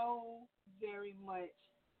so very much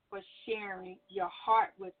for sharing your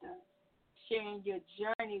heart with us, sharing your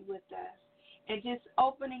journey with us, and just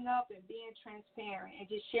opening up and being transparent and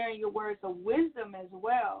just sharing your words of wisdom as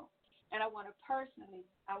well. And I want to personally,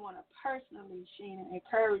 Shana,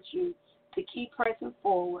 encourage you to keep pressing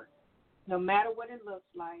forward, no matter what it looks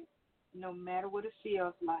like, no matter what it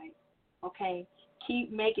feels like, okay?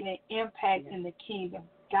 keep making an impact in the kingdom.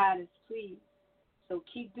 God is pleased. So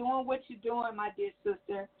keep doing what you're doing, my dear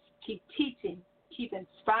sister. Keep teaching. Keep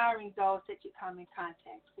inspiring those that you come in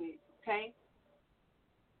contact with, okay?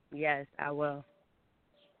 Yes, I will.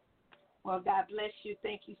 Well, God bless you.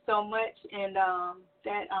 Thank you so much. And our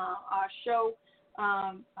show,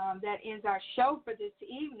 that ends our show for this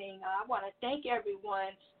evening. I want to thank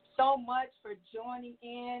everyone so much for joining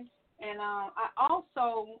in. And I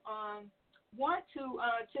also want to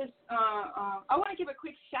I want to give a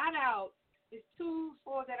quick shout out. There's two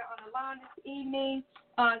folks that are on the line this evening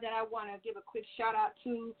that I want to give a quick shout out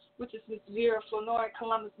to, which is Ms. Vera Flournoy,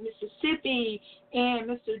 Columbus, Mississippi,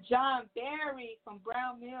 and Mr. John Barry from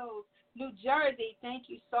Brown Mills, New Jersey.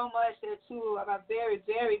 Thank you so much. They're two of our very,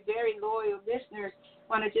 very, very loyal listeners. I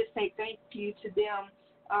want to just say thank you to them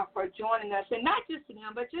for joining us. And not just to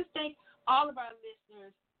them, but just thank all of our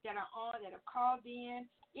listeners that are on, that have called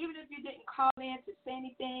in. Even if you didn't call in to say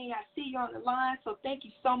anything, I see you on the line. So thank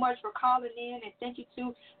you so much for calling in, and thank you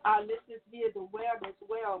to our listeners via the web as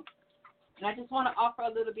well. And I just want to offer a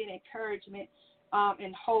little bit of encouragement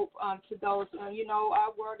and hope to those. Our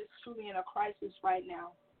world is truly in a crisis right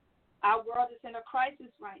now. Our world is in a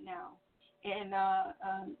crisis right now. And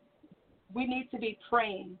we need to be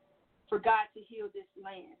praying for God to heal this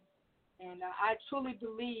land. And I truly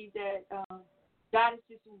believe that God is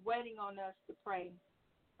just waiting on us to pray.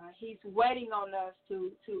 He's waiting on us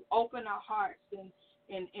to open our hearts and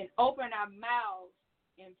open our mouths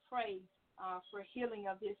and pray for healing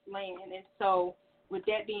of this land. And so with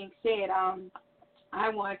that being said, I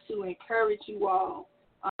want to encourage you all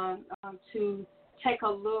to take a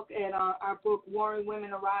look at our book, Warring Women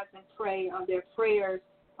Arise and Pray. Their prayers,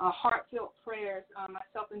 heartfelt prayers.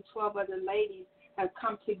 Myself and 12 other ladies have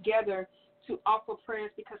come together to offer prayers,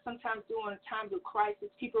 because sometimes during times of crisis,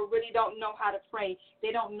 people really don't know how to pray.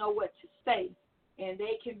 They don't know what to say, and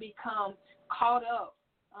they can become caught up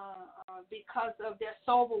because of they're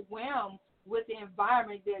so overwhelmed with the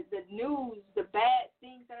environment, the news, the bad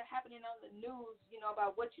things that are happening on the news,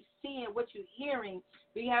 about what you're seeing, what you're hearing.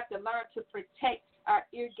 We have to learn to protect our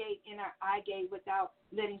ear gate and our eye gate without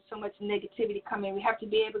letting so much negativity come in. We have to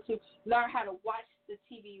be able to learn how to watch the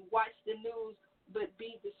TV, watch the news, but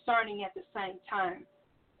be discerning at the same time.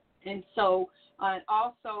 And so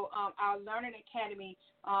also our Learning Academy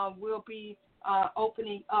will be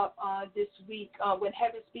opening up this week. When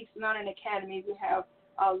Heaven Speaks Learning Academy, we have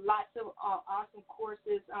lots of awesome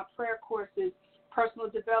courses, prayer courses, personal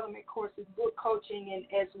development courses, book coaching, and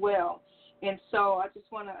as well. And so I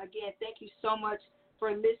just want to, again, thank you so much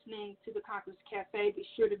for listening to the Conquerors Cafe. Be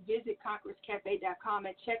sure to visit conquerorscafe.com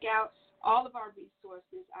and check out all of our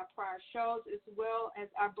resources, our prior shows, as well as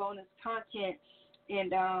our bonus content.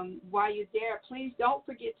 And while you're there, please don't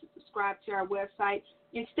forget to subscribe to our website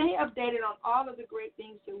and stay updated on all of the great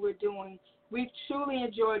things that we're doing. We've truly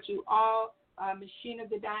enjoyed you all. Ms. Shana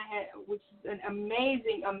Gourdine, which is an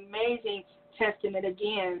amazing, amazing testament,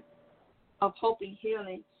 again, of hope and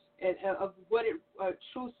healing, of what a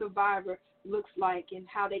true survivor looks like, and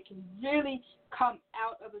how they can really come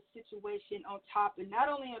out of a situation on top, and not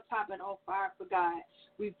only on top, but on fire for God.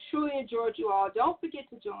 We've truly enjoyed you all. Don't forget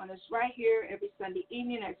to join us right here every Sunday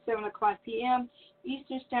evening at 7 o'clock p.m.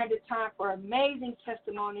 Eastern Standard Time for amazing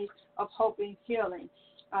testimonies of hope and healing.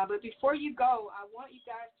 But before you go, I want you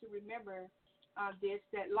guys to remember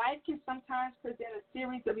that life can sometimes present a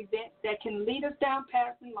series of events that can lead us down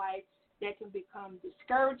paths in life that can become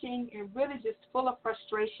discouraging and really just full of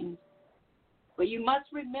frustration. But you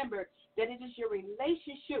must remember that it is your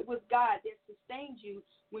relationship with God that sustains you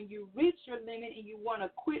when you reach your limit and you want to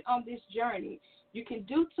quit on this journey. You can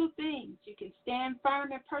do two things. You can stand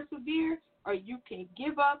firm and persevere, or you can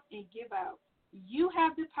give up and give out. You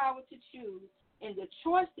have the power to choose, and the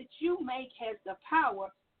choice that you make has the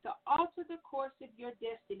power to alter the course of your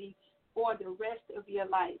destiny for the rest of your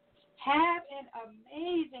life. Have an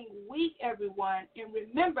amazing week, everyone, and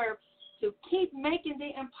remember to keep making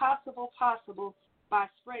the impossible possible by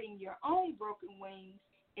spreading your own broken wings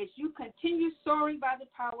as you continue soaring by the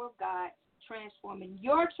power of God, transforming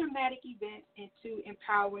your traumatic events into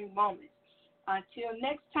empowering moments. Until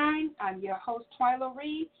next time, I'm your host, Twyla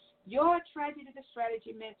Reed, your Tragedy to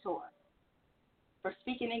Strategy mentor. For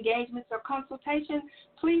speaking engagements or consultation,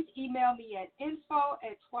 please email me at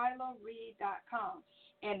info@twylareed.com.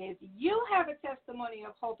 And if you have a testimony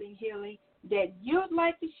of hope and healing that you'd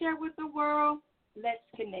like to share with the world, let's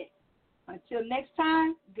connect. Until next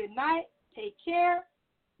time, good night, take care,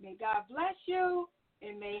 may God bless you,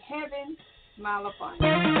 and may heaven smile upon you.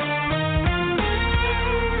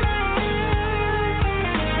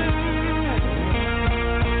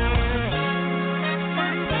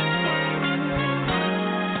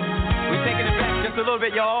 just a little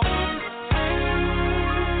bit, y'all.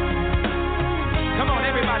 Come on,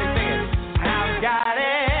 everybody sing it. I've got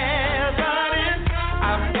evidence.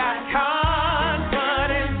 I've got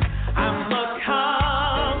confidence. I'm a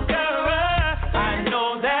conqueror. I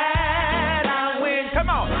know that I win. Come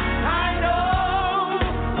on. I know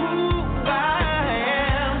who I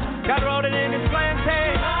am. God wrote it in His plan.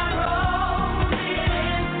 Say, God wrote it in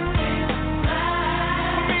His plan.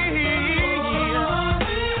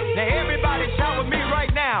 Now everybody shout with me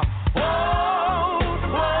right now.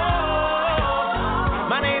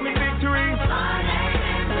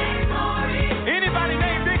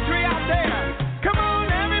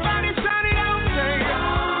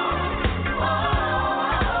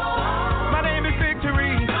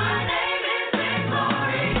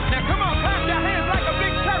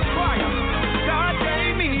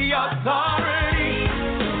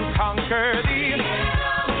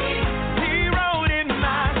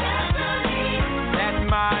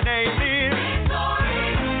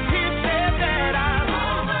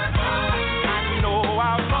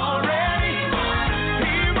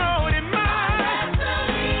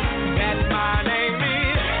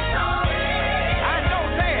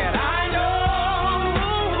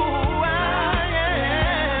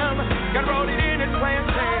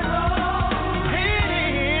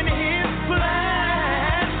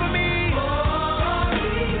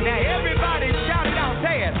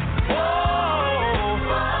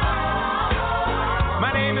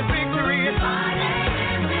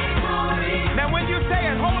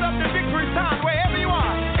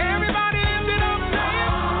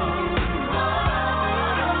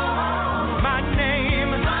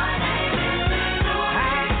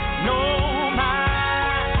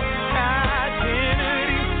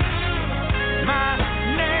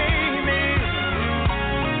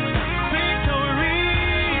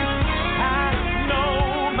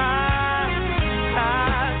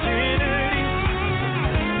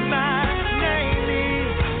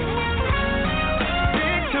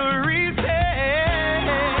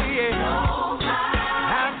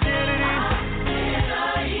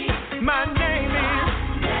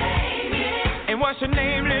 What's your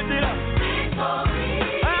name? Lift it up. Victory.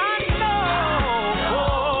 I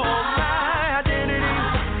know my identity.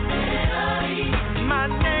 My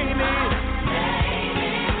name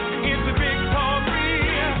is the victory.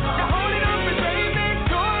 Now hold it up and say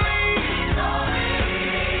victory.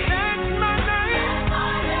 That's my name.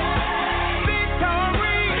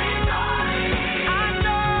 Victory. I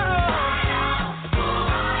know.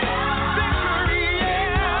 Victory,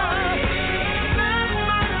 yeah. That's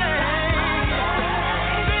my name.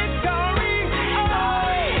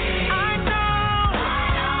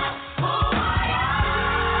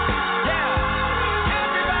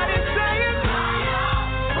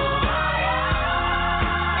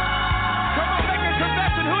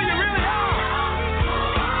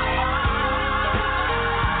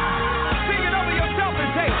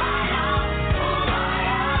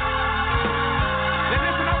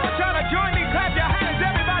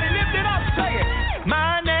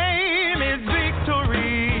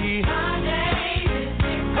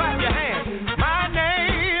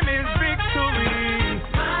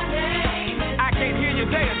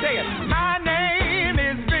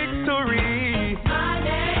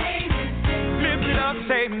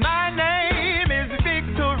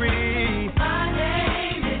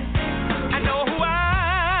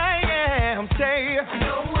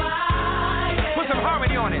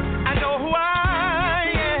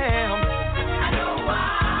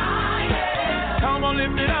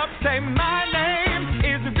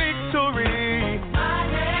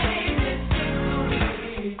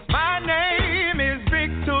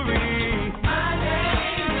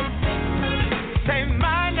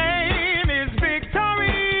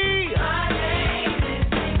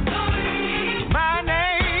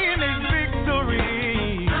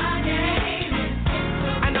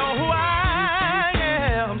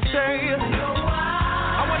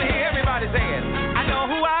 I know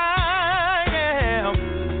who I am.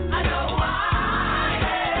 I know who I am.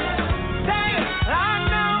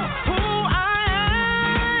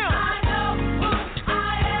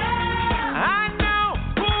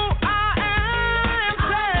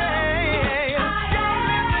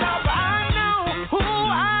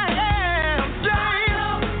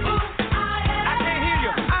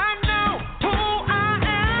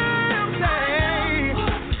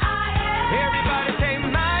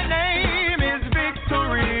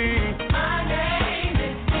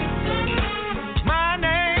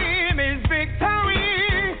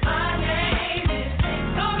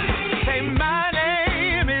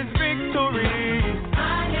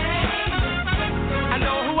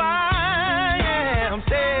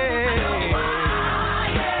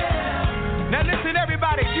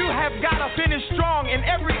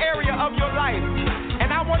 of your life.